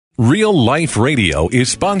Real Life Radio is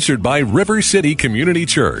sponsored by River City Community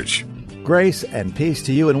Church. Grace and peace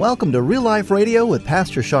to you, and welcome to Real Life Radio with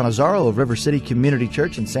Pastor Sean Azzaro of River City Community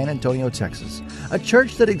Church in San Antonio, Texas. A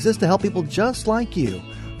church that exists to help people just like you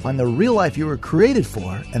find the real life you were created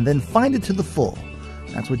for and then find it to the full.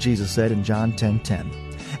 That's what Jesus said in John 10:10.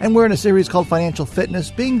 And we're in a series called Financial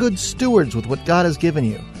Fitness, being good stewards with what God has given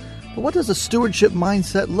you. But what does a stewardship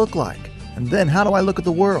mindset look like? And then how do I look at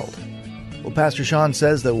the world? Well, Pastor Sean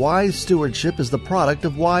says that wise stewardship is the product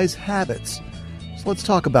of wise habits. So let's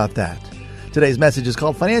talk about that. Today's message is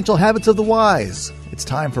called Financial Habits of the Wise. It's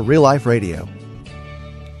time for Real Life Radio.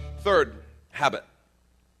 Third habit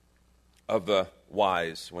of the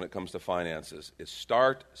wise when it comes to finances is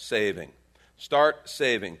start saving. Start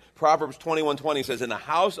saving. Proverbs 21:20 says, "In the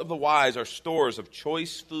house of the wise are stores of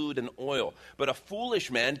choice food and oil, but a foolish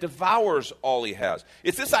man devours all he has."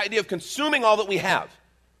 It's this idea of consuming all that we have.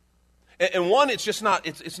 And one, it's just not,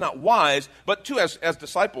 it's not wise, but two, as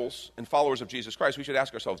disciples and followers of Jesus Christ, we should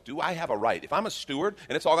ask ourselves, do I have a right? If I'm a steward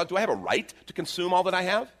and it's all God, do I have a right to consume all that I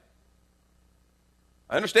have?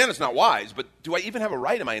 I understand it's not wise, but do I even have a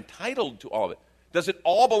right? Am I entitled to all of it? Does it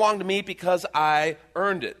all belong to me because I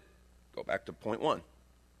earned it? Go back to point one.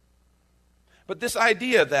 But this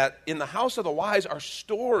idea that in the house of the wise are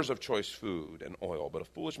stores of choice food and oil, but a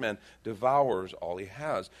foolish man devours all he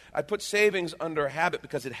has. I put savings under habit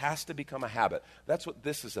because it has to become a habit. That's what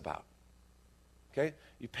this is about. Okay?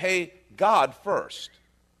 You pay God first,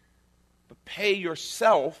 but pay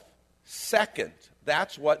yourself second.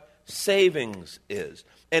 That's what savings is.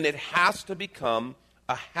 And it has to become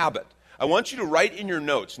a habit. I want you to write in your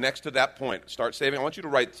notes next to that point, start saving, I want you to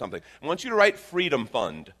write something. I want you to write Freedom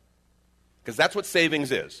Fund. Because that's what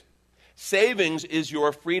savings is. Savings is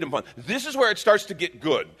your freedom fund. This is where it starts to get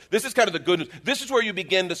good. This is kind of the good news. This is where you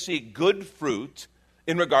begin to see good fruit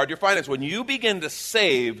in regard to your finance. When you begin to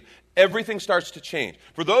save, everything starts to change.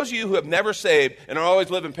 For those of you who have never saved and are always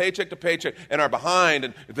living paycheck to paycheck and are behind,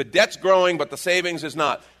 and the debt's growing but the savings is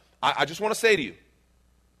not, I just want to say to you,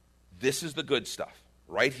 this is the good stuff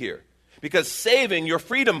right here. Because saving, your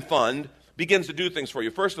freedom fund, begins to do things for you.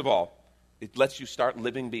 First of all, it lets you start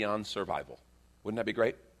living beyond survival. Wouldn't that be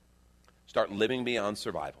great? Start living beyond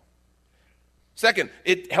survival. Second,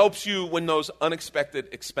 it helps you when those unexpected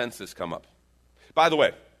expenses come up. By the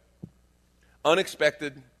way,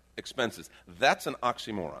 unexpected expenses, that's an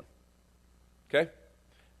oxymoron. Okay?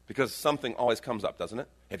 Because something always comes up, doesn't it?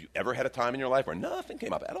 Have you ever had a time in your life where nothing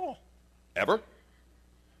came up at all? Ever?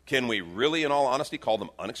 Can we really, in all honesty, call them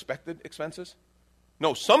unexpected expenses?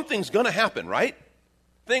 No, something's going to happen, right?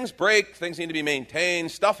 Things break, things need to be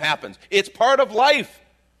maintained, stuff happens. It's part of life.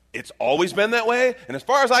 It's always been that way, and as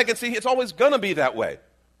far as I can see, it's always going to be that way.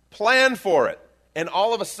 Plan for it, and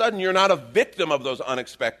all of a sudden, you're not a victim of those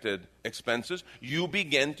unexpected expenses. You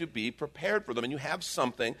begin to be prepared for them, and you have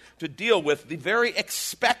something to deal with the very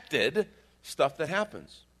expected stuff that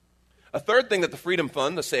happens. A third thing that the Freedom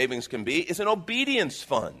Fund, the savings can be, is an obedience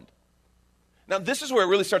fund. Now, this is where it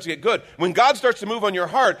really starts to get good. When God starts to move on your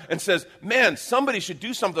heart and says, man, somebody should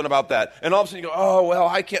do something about that. And all of a sudden you go, oh, well,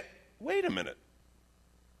 I can't. Wait a minute.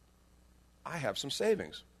 I have some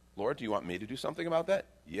savings. Lord, do you want me to do something about that?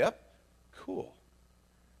 Yep. Cool.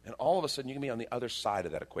 And all of a sudden you can be on the other side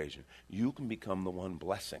of that equation. You can become the one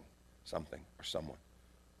blessing something or someone.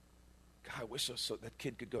 God, I wish that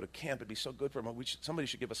kid could go to camp. It'd be so good for him. Somebody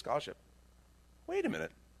should give a scholarship. Wait a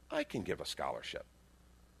minute. I can give a scholarship.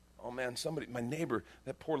 Oh, man, my neighbor,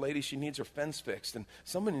 that poor lady, she needs her fence fixed, and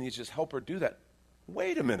somebody needs to just help her do that.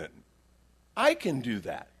 Wait a minute. I can do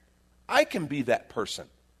that. I can be that person.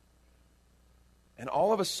 And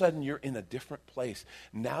all of a sudden, you're in a different place.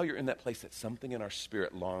 Now you're in that place that something in our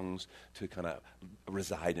spirit longs to kind of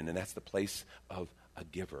reside in, and that's the place of a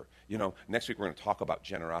giver. You know, next week we're going to talk about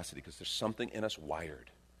generosity because there's something in us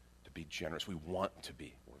wired to be generous. We want to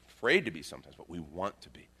be. We're afraid to be sometimes, but we want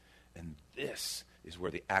to be. And this is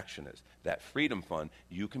where the action is. That freedom fund,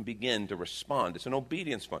 you can begin to respond. It's an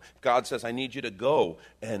obedience fund. If God says, I need you to go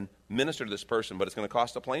and minister to this person, but it's going to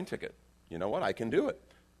cost a plane ticket. You know what? I can do it.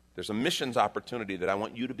 There's a missions opportunity that I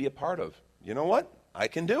want you to be a part of. You know what? I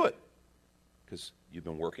can do it. Because you've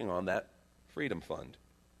been working on that freedom fund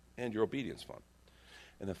and your obedience fund.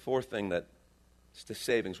 And the fourth thing that the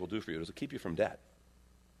savings will do for you is it'll keep you from debt.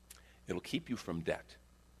 It'll keep you from debt.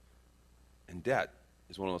 And debt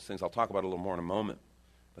is one of those things I'll talk about a little more in a moment,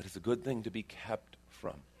 but it's a good thing to be kept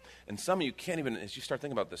from. And some of you can't even, as you start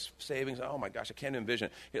thinking about this savings, oh my gosh, I can't envision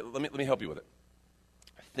it. Here, let me help you with it.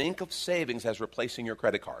 Think of savings as replacing your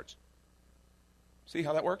credit cards. See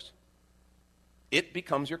how that works? It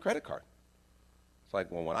becomes your credit card. It's like,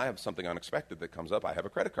 well, when I have something unexpected that comes up, I have a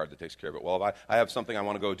credit card that takes care of it. Well, if I have something I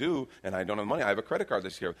want to go do and I don't have money, I have a credit card that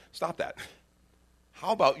takes care of it. Stop that.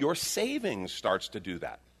 How about your savings starts to do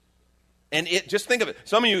that? And just think of it.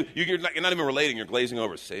 Some of you, you're not even relating. You're glazing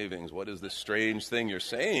over. Savings, what is this strange thing you're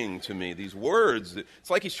saying to me? These words. It's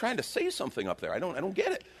like he's trying to say something up there. I don't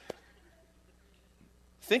get it.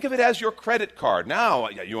 Think of it as your credit card. Now,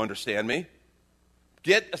 you understand me.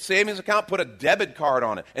 Get a savings account, put a debit card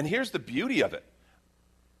on it. And here's the beauty of it.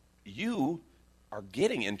 You are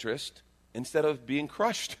getting interest instead of being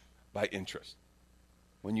crushed by interest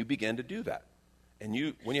when you begin to do that.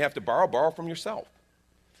 And when you have to borrow from yourself.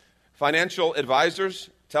 Financial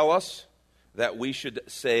advisors tell us that we should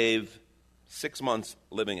save 6 months'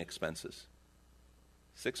 living expenses.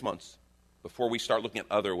 6 months before we start looking at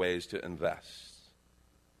other ways to invest.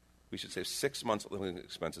 We should save 6 months' living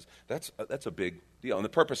expenses. That's a big deal. And the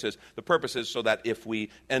purpose is so that if we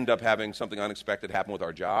end up having something unexpected happen with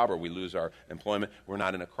our job or we lose our employment, we're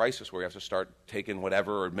not in a crisis where we have to start taking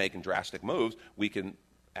whatever or making drastic moves. We can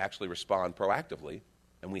actually respond proactively,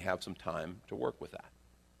 and we have some time to work with that.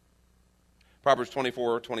 Proverbs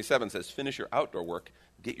 24:27 says, finish your outdoor work,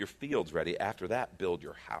 get your fields ready. After that, build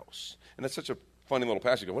your house. And that's such a funny little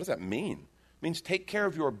passage. What does that mean? It means take care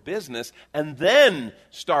of your business and then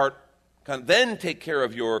then take care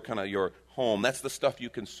of your home. That's the stuff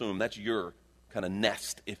you consume. That's your kind of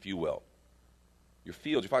nest, if you will. Your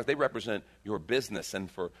fields, your farms, they represent your business.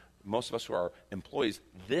 And for most of us who are employees,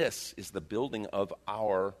 this is the building of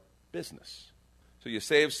our business. So you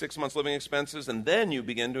save 6 months' living expenses, and then you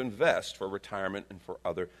begin to invest for retirement and for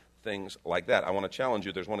other things like that. I want to challenge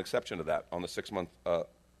you. There's one exception to that on the 6-month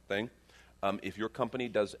thing. If your company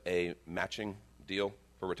does a matching deal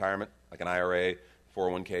for retirement, like an IRA,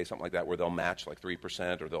 401k, something like that, where they'll match like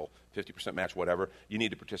 3% or they'll 50% match whatever, you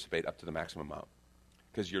need to participate up to the maximum amount.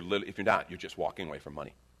 Because if you're not, you're just walking away from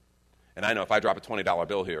money. And I know if I drop a $20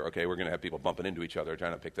 bill here, okay, we're going to have people bumping into each other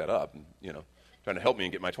trying to pick that up and, trying to help me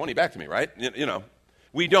and get my 20 back to me, right?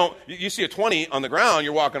 We don't, you see a 20 on the ground,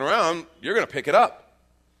 you're walking around, you're going to pick it up.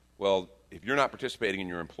 Well, if you're not participating in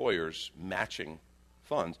your employer's matching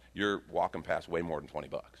funds, you're walking past way more than $20.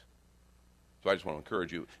 So I just want to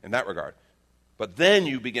encourage you in that regard. But then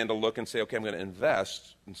you begin to look and say, okay, I'm going to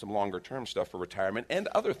invest in some longer-term stuff for retirement and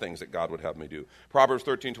other things that God would have me do. Proverbs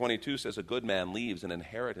 13:22 says, a good man leaves an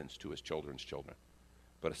inheritance to his children's children,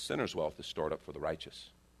 but a sinner's wealth is stored up for the righteous.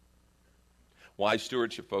 Wise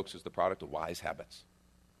stewardship, folks, is the product of wise habits.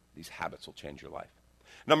 These habits will change your life.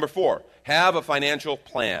 Number 4, have a financial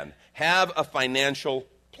plan. Have a financial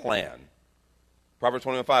plan. Proverbs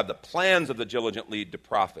 21:5, the plans of the diligent lead to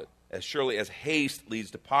profit, as surely as haste leads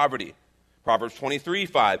to poverty. Proverbs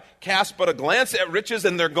 23:5, cast but a glance at riches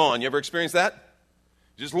and they're gone. You ever experienced that?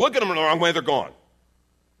 Just look at them in the wrong way, they're gone.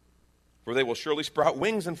 For they will surely sprout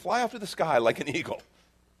wings and fly off to the sky like an eagle.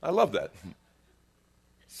 I love that.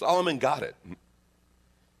 Solomon got it. He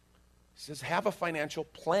says, have a financial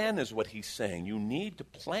plan is what he's saying. You need to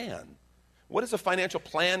plan. What is a financial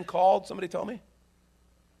plan called? Somebody tell me.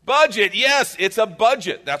 Budget. Yes, it's a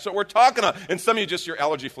budget. That's what we're talking about. And some of you your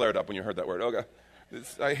allergy flared up when you heard that word. Oh, God.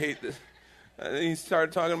 I hate this. He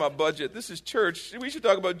started talking about budget. This is church. We should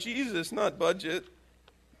talk about Jesus, not budget.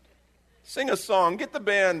 Sing a song. Get the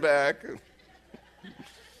band back.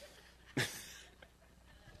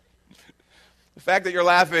 The fact that you're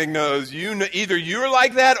laughing knows either you're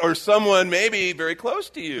like that or someone maybe very close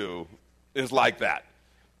to you is like that.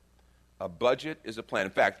 A budget is a plan.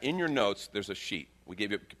 In fact, in your notes, there's a sheet. We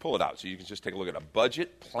gave you, pull it out so you can just take a look at a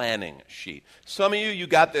budget planning sheet. Some of you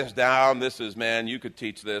got this down. This is, man, you could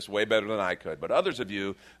teach this way better than I could. But others of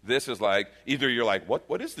you, this is like, either you're like,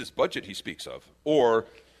 what is this budget he speaks of? Or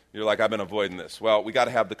you're like, I've been avoiding this. Well, we got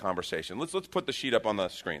to have the conversation. Let's put the sheet up on the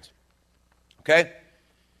screens. Okay?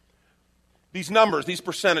 These numbers, these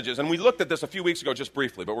percentages, and we looked at this a few weeks ago just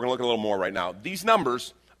briefly, but we're going to look at a little more right now. These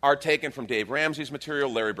numbers are taken from Dave Ramsey's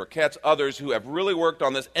material, Larry Burkett's, others who have really worked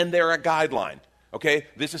on this, and they're a guideline. Okay?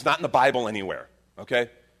 This is not in the Bible anywhere. Okay?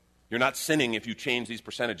 You're not sinning if you change these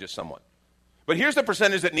percentages somewhat. But here's the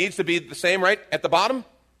percentage that needs to be the same, right? At the bottom,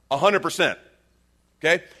 100%.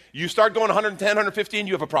 Okay? You start going 110, 115,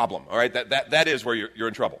 you have a problem. All right? That is where you're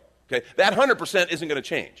in trouble. Okay? That 100% isn't going to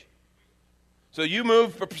change. So you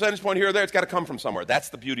move a percentage point here or there, it's got to come from somewhere. That's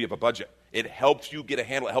the beauty of a budget. It helps you get a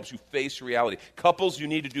handle. It helps you face reality. Couples, you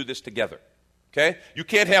need to do this together. Okay? You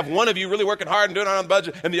can't have one of you really working hard and doing it on the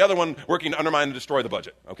budget and the other one working to undermine and destroy the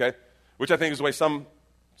budget. Okay? Which I think is the way some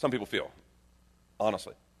people feel,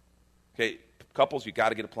 honestly. Okay? Couples, you got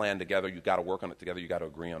to get a plan together. You got to work on it together. You got to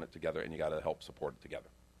agree on it together, and you got to help support it together.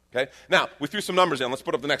 Okay? Now, we threw some numbers in. Let's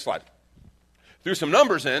put up the next slide. Threw some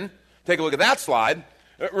numbers in Take a look at that slide.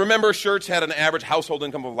 Remember, Schertz had an average household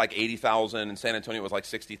income of like $80,000, and San Antonio was like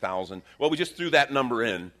 $60,000. Well, we just threw that number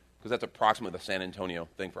in because that's approximately the San Antonio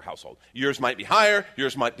thing for household. Yours might be higher,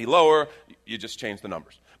 yours might be lower. You just change the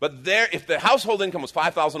numbers. But there, if the household income was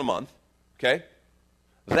 $5,000 a month, okay,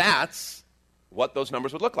 that's what those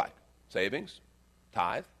numbers would look like. Savings,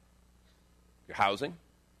 tithe, your housing,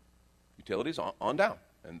 utilities, on down.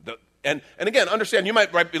 And again, understand, you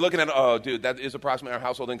might be looking at, oh, dude, that is approximately our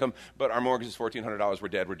household income, but our mortgage is $1,400. We're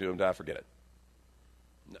dead. We're doomed. Forget it.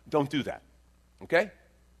 No, don't do that, okay?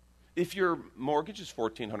 If your mortgage is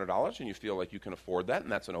 $1,400 and you feel like you can afford that,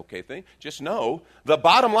 and that's an okay thing, just know the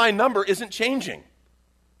bottom line number isn't changing.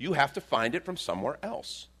 You have to find it from somewhere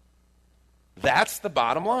else. That's the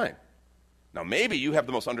bottom line. Now, maybe you have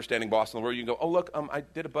the most understanding boss in the world. You can go, oh, look, I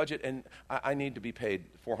did a budget, and I need to be paid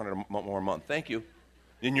 $400 more a month. Thank you.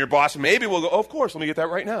 And your boss maybe will go, oh, of course, let me get that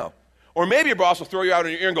right now. Or maybe your boss will throw you out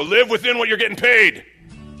in your ear and go, live within what you're getting paid.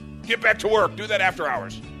 Get back to work. Do that after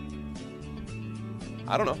hours.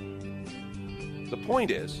 I don't know. The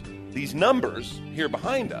point is, these numbers here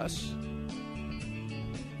behind us,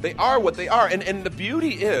 they are what they are. And the beauty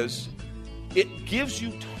is, it gives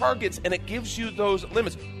you targets and it gives you those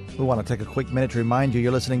limits. We want to take a quick minute to remind you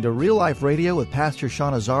you're listening to Real Life Radio with Pastor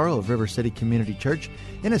Sean Azzaro of River City Community Church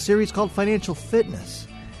in a series called Financial Fitness.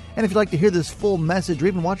 And if you'd like to hear this full message or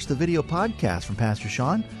even watch the video podcast from Pastor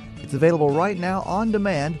Sean, it's available right now on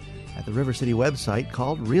demand at the River City website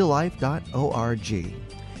called reallife.org.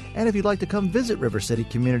 And if you'd like to come visit River City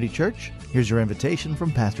Community Church, here's your invitation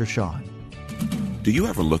from Pastor Sean. Do you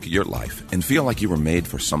ever look at your life and feel like you were made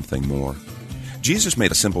for something more? Jesus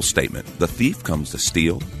made a simple statement: the thief comes to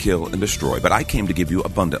steal, kill, and destroy, but I came to give you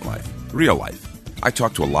abundant life, real life. I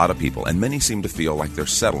talk to a lot of people, and many seem to feel like they're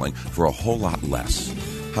settling for a whole lot less.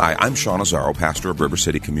 Hi, I'm Sean Azzaro, pastor of River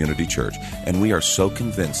City Community Church, and we are so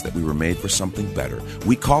convinced that we were made for something better.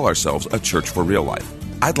 We call ourselves a church for real life.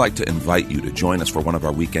 I'd like to invite you to join us for one of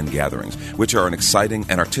our weekend gatherings, which are an exciting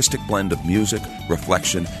and artistic blend of music,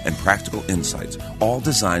 reflection, and practical insights, all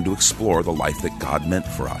designed to explore the life that God meant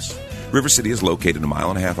for us. River City is located 1.5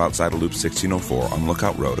 miles outside of Loop 1604 on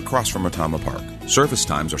Lookout Road across from Retama Park. Service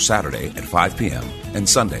times are Saturday at 5 p.m. and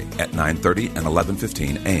Sunday at 9:30 and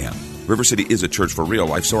 11:15 a.m. River City is a church for real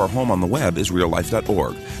life, so our home on the web is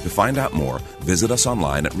reallife.org. To find out more, visit us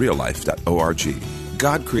online at reallife.org.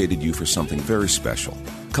 God created you for something very special.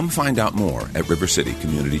 Come find out more at River City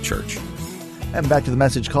Community Church. And back to the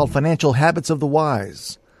message called Financial Habits of the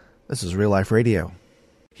Wise. This is Real Life Radio.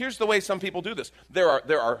 Here's the way some people do this. There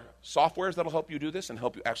are softwares that'll help you do this and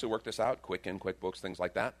help you actually work this out, Quicken, QuickBooks, things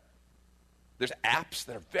like that. There's apps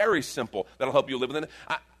that are very simple that'll help you live within it.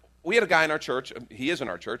 We had a guy in our church, he is in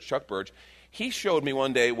our church, Chuck Burge. He showed me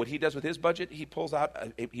one day what he does with his budget. He pulls out,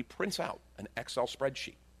 he prints out an Excel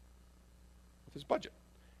spreadsheet with his budget.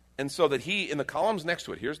 And so that he, in the columns next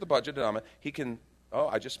to it, here's the budget, he can,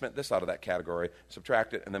 I just spent this out of that category,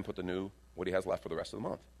 subtract it, and then put the new, what he has left for the rest of the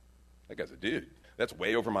month. That guy's a dude. That's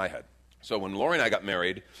way over my head. So when Lori and I got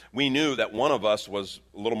married, we knew that one of us was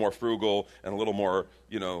a little more frugal and a little more,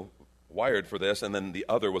 wired for this, and then the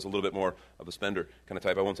other was a little bit more of a spender kind of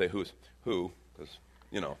type. I won't say who, because,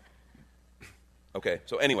 Okay,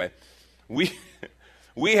 so anyway, we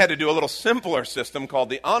had to do a little simpler system called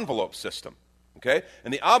the envelope system. Okay?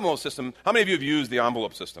 And the envelope system, how many of you have used the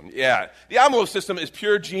envelope system? Yeah. The envelope system is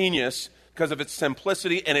pure genius because of its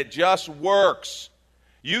simplicity, and it just works.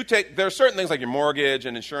 There are certain things like your mortgage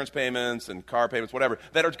and insurance payments and car payments, whatever,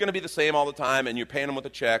 that are going to be the same all the time, and you're paying them with a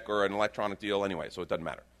check or an electronic deal anyway, so it doesn't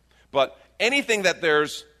matter. But anything that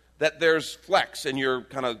there's flex and you're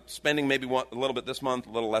kind of spending maybe a little bit this month, a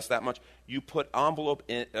little less that much, you put envelope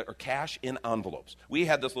in, or cash in envelopes. We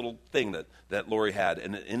had this little thing that Lori had,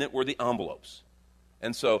 and in it were the envelopes.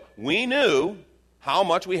 And so we knew how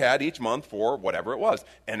much we had each month for whatever it was.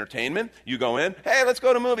 Entertainment, you go in, hey, let's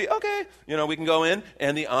go to a movie. Okay. We can go in,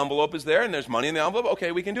 and the envelope is there, and there's money in the envelope.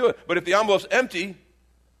 Okay, we can do it. But if the envelope's empty,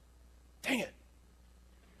 dang it.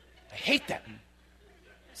 I hate that.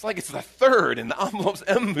 It's like it's the third, and the envelope's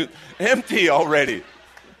empty already.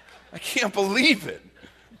 I can't believe it.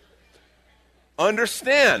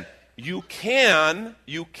 Understand, you can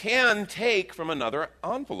take from another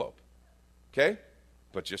envelope. Okay?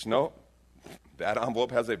 But just know, that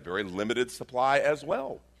envelope has a very limited supply as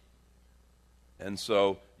well. And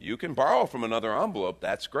so you can borrow from another envelope.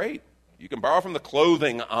 That's great. You can borrow from the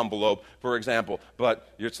clothing envelope, for example.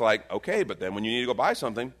 But it's like, okay, but then when you need to go buy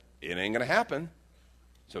something, it ain't going to happen.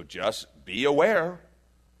 So just be aware.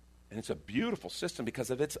 And it's a beautiful system because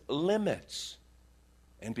of its limits.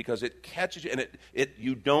 And because it catches you, and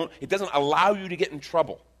it doesn't allow you to get in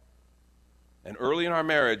trouble. And early in our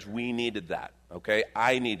marriage, we needed that, okay?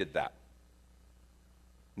 I needed that.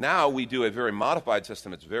 Now we do a very modified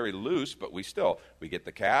system. It's very loose, but we get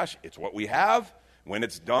the cash. It's what we have. When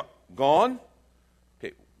it's gone,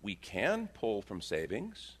 okay, we can pull from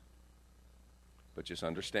savings, but just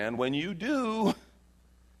understand when you do,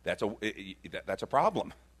 that's a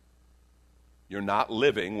problem. You're not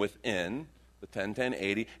living within the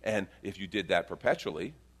 10-10-80, and if you did that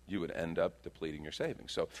perpetually, you would end up depleting your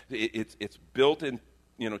savings. So it's built in,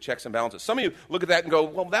 checks and balances. Some of you look at that and go,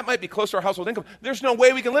 well, that might be close to our household income. There's no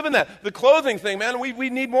way we can live in that. The clothing thing, man,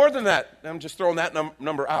 we need more than that. I'm just throwing that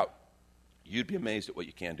number out. You'd be amazed at what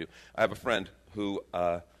you can do. I have a friend who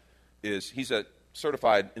he's a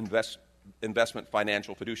certified investment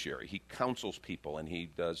financial fiduciary. He counsels people, and he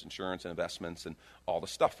does insurance and investments and all the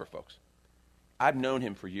stuff for folks. I've known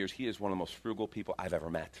him for years. He is one of the most frugal people I've ever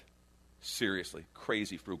met. Seriously,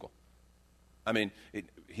 crazy frugal. I mean,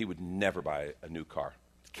 he would never buy a new car.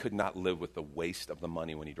 Could not live with the waste of the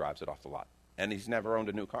money when he drives it off the lot. And he's never owned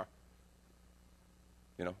a new car.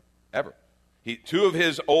 Ever. Two of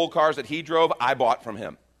his old cars that he drove, I bought from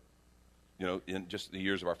him, in just the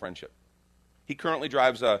years of our friendship. He currently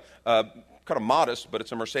drives a kind of modest, but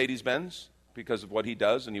it's a Mercedes-Benz because of what he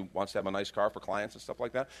does, and he wants to have a nice car for clients and stuff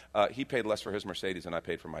like that. He paid less for his Mercedes than I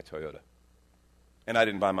paid for my Toyota. And I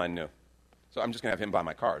didn't buy mine new. So I'm just going to have him buy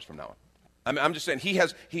my cars from now on. I'm just saying,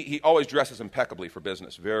 he always dresses impeccably for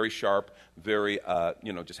business. Very sharp, very,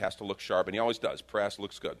 just has to look sharp, and he always does. Press,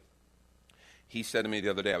 looks good. He said to me the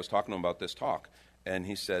other day, I was talking to him about this talk, and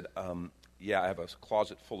he said, I have a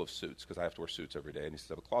closet full of suits, because I have to wear suits every day, and he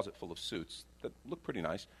said, I have a closet full of suits that look pretty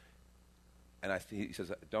nice. And he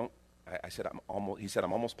says, I'm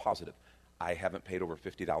almost positive I haven't paid over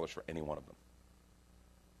 $50 for any one of them.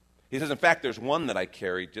 He says, in fact, there's one that I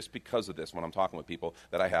carry just because of this when I'm talking with people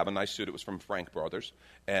that I have a nice suit. It was from Frank Brothers.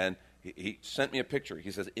 And he sent me a picture. He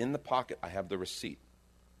says, in the pocket, I have the receipt.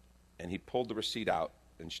 And he pulled the receipt out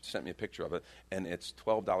and sent me a picture of it. And it's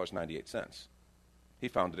 $12.98. He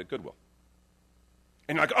found it at Goodwill.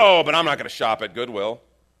 And you're like, oh, but I'm not going to shop at Goodwill.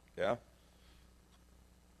 Yeah?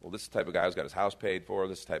 Well, this is the type of guy who's got his house paid for.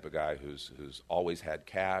 This is the type of guy who's always had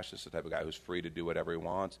cash. This is the type of guy who's free to do whatever he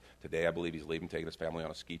wants. Today, I believe he's leaving, taking his family on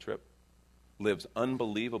a ski trip. Lives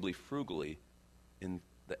unbelievably frugally in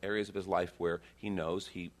the areas of his life where he knows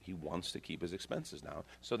he wants to keep his expenses down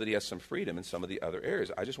so that he has some freedom in some of the other areas.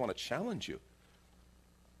 I just want to challenge you.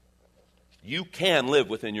 You can live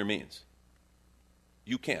within your means.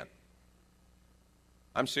 You can.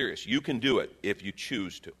 I'm serious. You can do it if you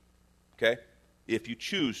choose to. Okay? If you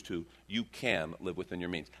choose to, you can live within your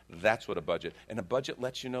means. That's what a budget, and a budget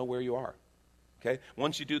lets you know where you are. Okay?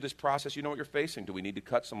 Once you do this process, you know what you're facing. Do we need to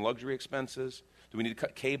cut some luxury expenses? Do we need to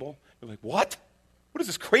cut cable? You're like, what? What is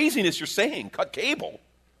this craziness you're saying? Cut cable?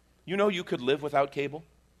 You know you could live without cable?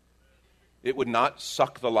 It would not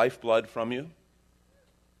suck the lifeblood from you.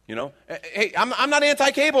 Hey, I'm not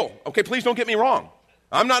anti-cable. Okay, please don't get me wrong.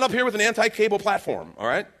 I'm not up here with an anti-cable platform, all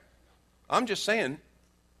right? I'm just saying,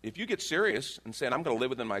 if you get serious and saying, I'm going to live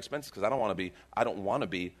within my expenses because I don't want to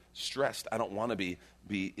be stressed. I don't want to be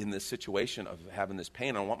in this situation of having this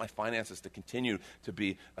pain. I don't want my finances to continue to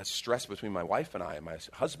be a stress between my wife and I and my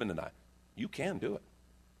husband and I. You can do it.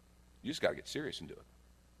 You just got to get serious and do it.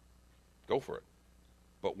 Go for it.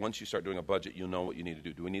 But once you start doing a budget, you'll know what you need to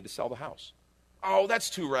do. Do we need to sell the house? Oh, that's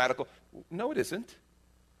too radical. No, it isn't.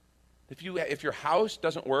 If your house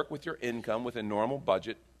doesn't work with your income within normal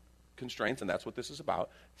budget constraints, and that's what this is about,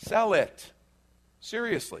 sell it.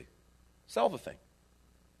 Seriously. Sell the thing.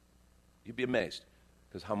 You'd be amazed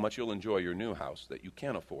because how much you'll enjoy your new house that you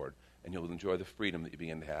can afford, and you'll enjoy the freedom that you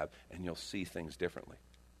begin to have, and you'll see things differently.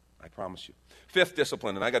 I promise you. Fifth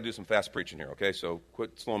discipline, and I got to do some fast preaching here, okay? So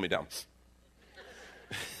quit slowing me down.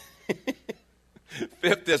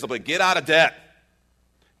 Fifth discipline, get out of debt.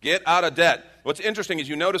 Get out of debt. What's interesting is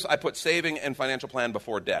you notice I put saving and financial plan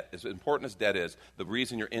before debt. As important as debt is, the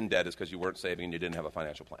reason you're in debt is because you weren't saving and you didn't have a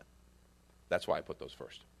financial plan. That's why I put those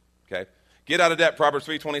first. Okay? Get out of debt, Proverbs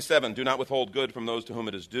 3:27. Do not withhold good from those to whom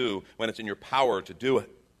it is due when it's in your power to do it.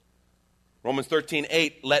 Romans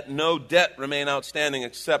 13:8. Let no debt remain outstanding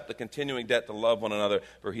except the continuing debt to love one another,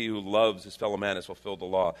 for he who loves his fellow man has fulfilled the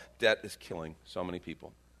law. Debt is killing so many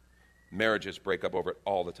people. Marriages break up over it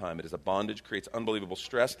all the time. It is a bondage, creates unbelievable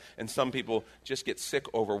stress, and some people just get sick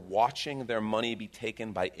over watching their money be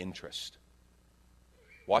taken by interest.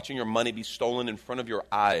 Watching your money be stolen in front of your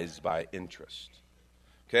eyes by interest.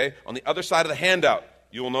 Okay? On the other side of the handout,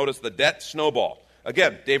 you will notice the debt snowball.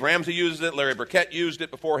 Again, Dave Ramsey uses it, Larry Burkett used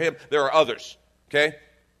it before him. There are others. Okay?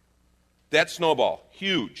 Debt snowball,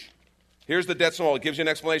 huge. Here's the debt snowball. It gives you an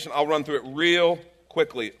explanation. I'll run through it real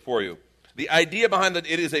quickly for you. The idea behind it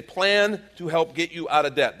is a plan to help get you out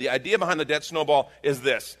of debt. The idea behind the debt snowball is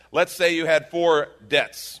this. Let's say you had 4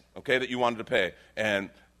 debts, okay, that you wanted to pay. And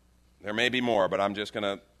there may be more, but I'm just going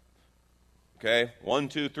to, okay, 1,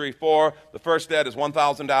 2, 3, 4. The first debt is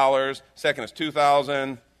 $1,000. Second is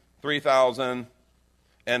 $2,000, $3,000,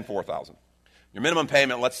 and $4,000. Your minimum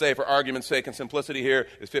payment, let's say for argument's sake and simplicity here,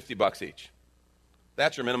 is $50 each.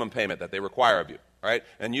 That's your minimum payment that they require of you. Right?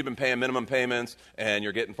 And you've been paying minimum payments, and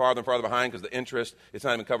you're getting farther and farther behind because the interest, it's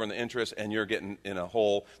not even covering the interest, and you're getting in a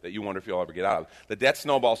hole that you wonder if you'll ever get out of. The debt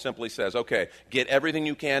snowball simply says, okay, get everything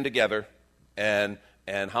you can together and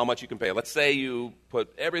how much you can pay. Let's say you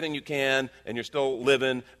put everything you can, and you're still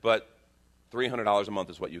living, but $300 a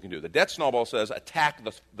month is what you can do. The debt snowball says attack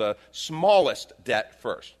the smallest debt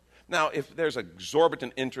first. Now, if there's an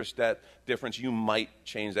exorbitant interest debt difference, you might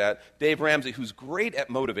change that. Dave Ramsey, who's great at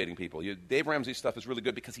motivating people. Dave Ramsey's stuff is really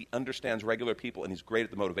good because he understands regular people, and he's great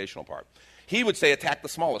at the motivational part. He would say attack the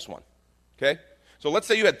smallest one, okay? So let's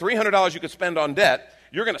say you had $300 you could spend on debt.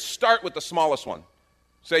 You're going to start with the smallest one.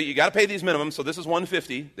 Say you got to pay these minimums, so this is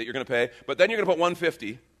 $150 that you're going to pay, but then you're going to put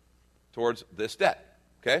 $150 towards this debt,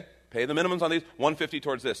 okay? Pay the minimums on these, $150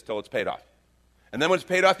 towards this till it's paid off. And then when it's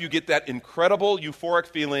paid off, you get that incredible euphoric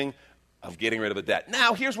feeling of getting rid of the debt.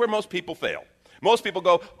 Now, here's where most people fail. Most people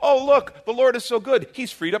go, oh, look, the Lord is so good.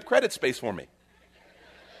 He's freed up credit space for me.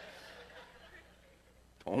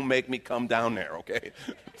 Don't make me come down there, okay?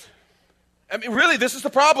 I mean, really, this is the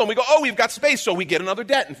problem. We go, oh, we've got space, so we get another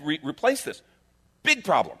debt and replace this. Big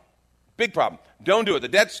problem. Big problem. Don't do it. The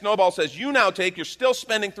debt snowball says you now you're still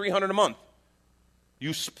spending $300 a month.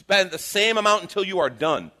 You spend the same amount until you are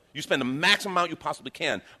done. You spend the maximum amount you possibly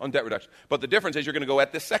can on debt reduction. But the difference is you're going to go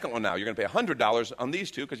at this second one now. You're going to pay $100 on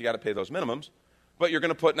these two because you got to pay those minimums. But you're going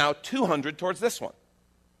to put now $200 towards this one.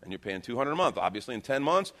 And you're paying $200 a month. Obviously, in 10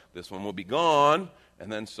 months, this one will be gone,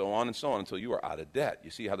 and then so on until you are out of debt. You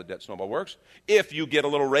see how the debt snowball works? If you get a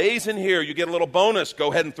little raise in here, you get a little bonus,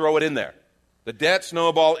 go ahead and throw it in there. The debt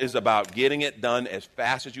snowball is about getting it done as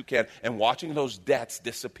fast as you can and watching those debts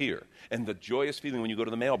disappear. And the joyous feeling when you go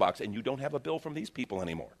to the mailbox and you don't have a bill from these people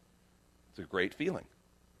anymore. It's a great feeling.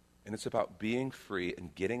 And it's about being free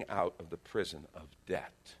and getting out of the prison of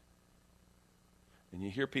debt. And you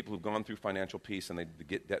hear people who've gone through financial peace and they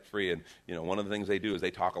get debt-free, and one of the things they do is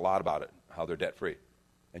they talk a lot about it, how they're debt-free.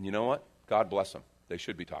 And you know what? God bless them. They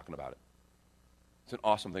should be talking about it. It's an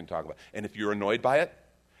awesome thing to talk about. And if you're annoyed by it,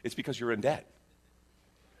 it's because you're in debt.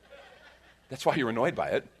 That's why you're annoyed by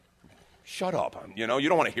it. Shut up. You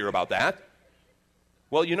don't want to hear about that.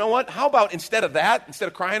 Well, you know what? How about instead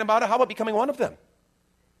of crying about it, how about becoming one of them?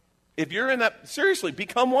 If you're in that, seriously,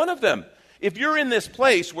 become one of them. If you're in this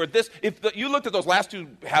place where you looked at those last 2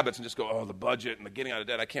 habits and just go, oh, the budget and the getting out of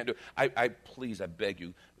debt, I can't do it. Please, I beg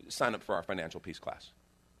you, sign up for our financial peace class.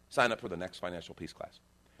 Sign up for the next financial peace class.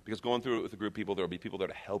 Because going through it with a group of people, there will be people there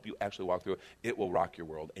to help you actually walk through it. It will rock your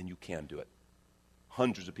world, and you can do it.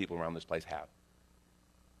 Hundreds of people around this place have.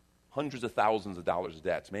 Hundreds of thousands of dollars of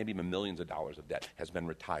debts, maybe even millions of dollars of debt has been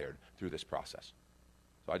retired through this process.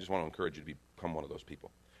 So I just want to encourage you to become one of those people.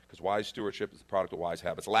 Because wise stewardship is the product of wise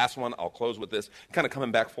habits. Last one, I'll close with this, kind of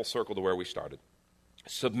coming back full circle to where we started.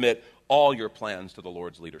 Submit all your plans to the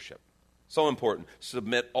Lord's leadership. So important.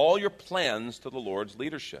 Submit all your plans to the Lord's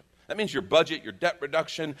leadership. That means your budget, your debt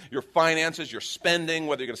reduction, your finances, your spending,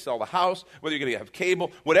 whether you're going to sell the house, whether you're going to have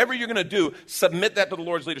cable, whatever you're going to do, submit that to the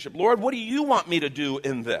Lord's leadership. Lord, what do you want me to do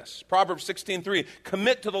in this? Proverbs 16:3,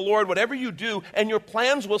 commit to the Lord whatever you do, and your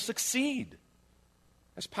plans will succeed.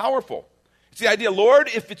 That's powerful. It's the idea, Lord,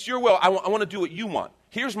 if it's your will, I want to do what you want.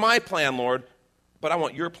 Here's my plan, Lord, but I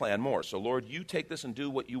want your plan more. So, Lord, you take this and do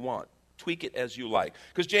what you want. Tweak it as you like.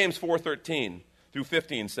 Because James 4:13 through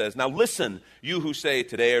 15 says, now listen, you who say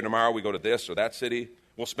today or tomorrow we go to this or that city,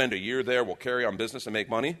 we'll spend a year there, we'll carry on business and make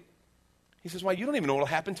money. He says, why, you don't even know what will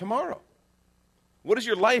happen tomorrow. What is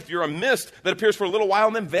your life? You're a mist that appears for a little while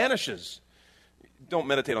and then vanishes. Don't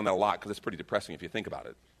meditate on that a lot because it's pretty depressing if you think about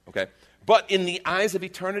it. Okay? But in the eyes of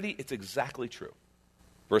eternity, it's exactly true.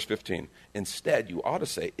 Verse 15, instead you ought to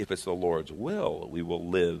say, if it's the Lord's will, we will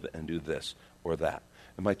live and do this or that.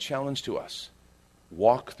 And my challenge to us,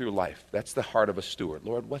 walk through life. That's the heart of a steward.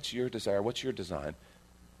 Lord, what's your desire? What's your design?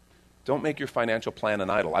 Don't make your financial plan an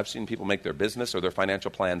idol. I've seen people make their business or their financial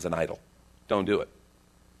plans an idol. Don't do it.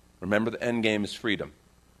 Remember, the end game is freedom.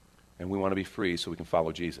 And we want to be free so we can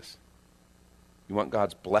follow Jesus. You want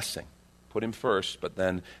God's blessing. Put him first, but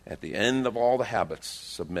then at the end of all the habits,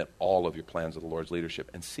 submit all of your plans to the Lord's leadership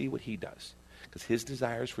and see what he does. Because his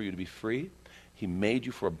desire is for you to be free. He made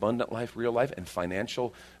you for abundant life, real life, and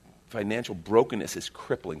financial brokenness is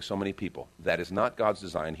crippling so many people. That is not God's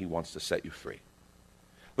design. He wants to set you free.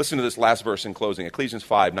 Listen to this last verse in closing, Ecclesiastes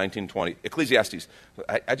 5, 19, 20. Ecclesiastes.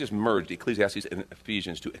 I just merged Ecclesiastes and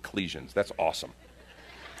Ephesians to Ecclesians. That's awesome.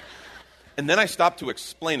 And then I stopped to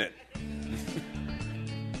explain it.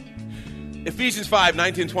 Ephesians 5,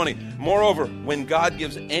 19, 20. Moreover, when God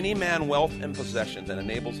gives any man wealth and possessions and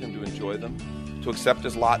enables him to enjoy them, to accept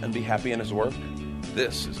his lot and be happy in his work,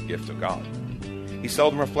 this is a gift of God. He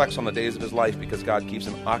seldom reflects on the days of his life because God keeps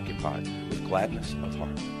him occupied with gladness of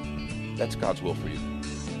heart. That's God's will for you.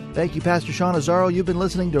 Thank you, Pastor Sean Azzaro. You've been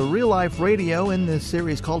listening to Real Life Radio in this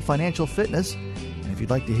series called Financial Fitness. And if you'd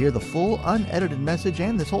like to hear the full, unedited message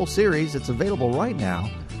and this whole series, it's available right now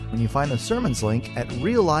when you find the sermons link at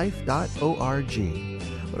reallife.org.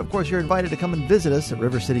 But of course, you're invited to come and visit us at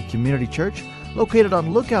River City Community Church, located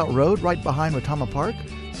on Lookout Road right behind Retama Park.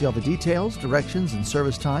 See all the details, directions, and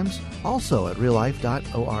service times, also at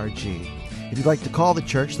reallife.org. If you'd like to call the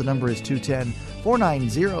church, the number is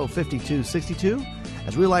 210-490-5262.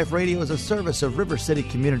 As Real Life Radio is a service of River City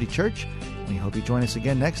Community Church, we hope you join us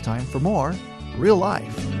again next time for more Real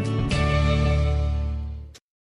Life.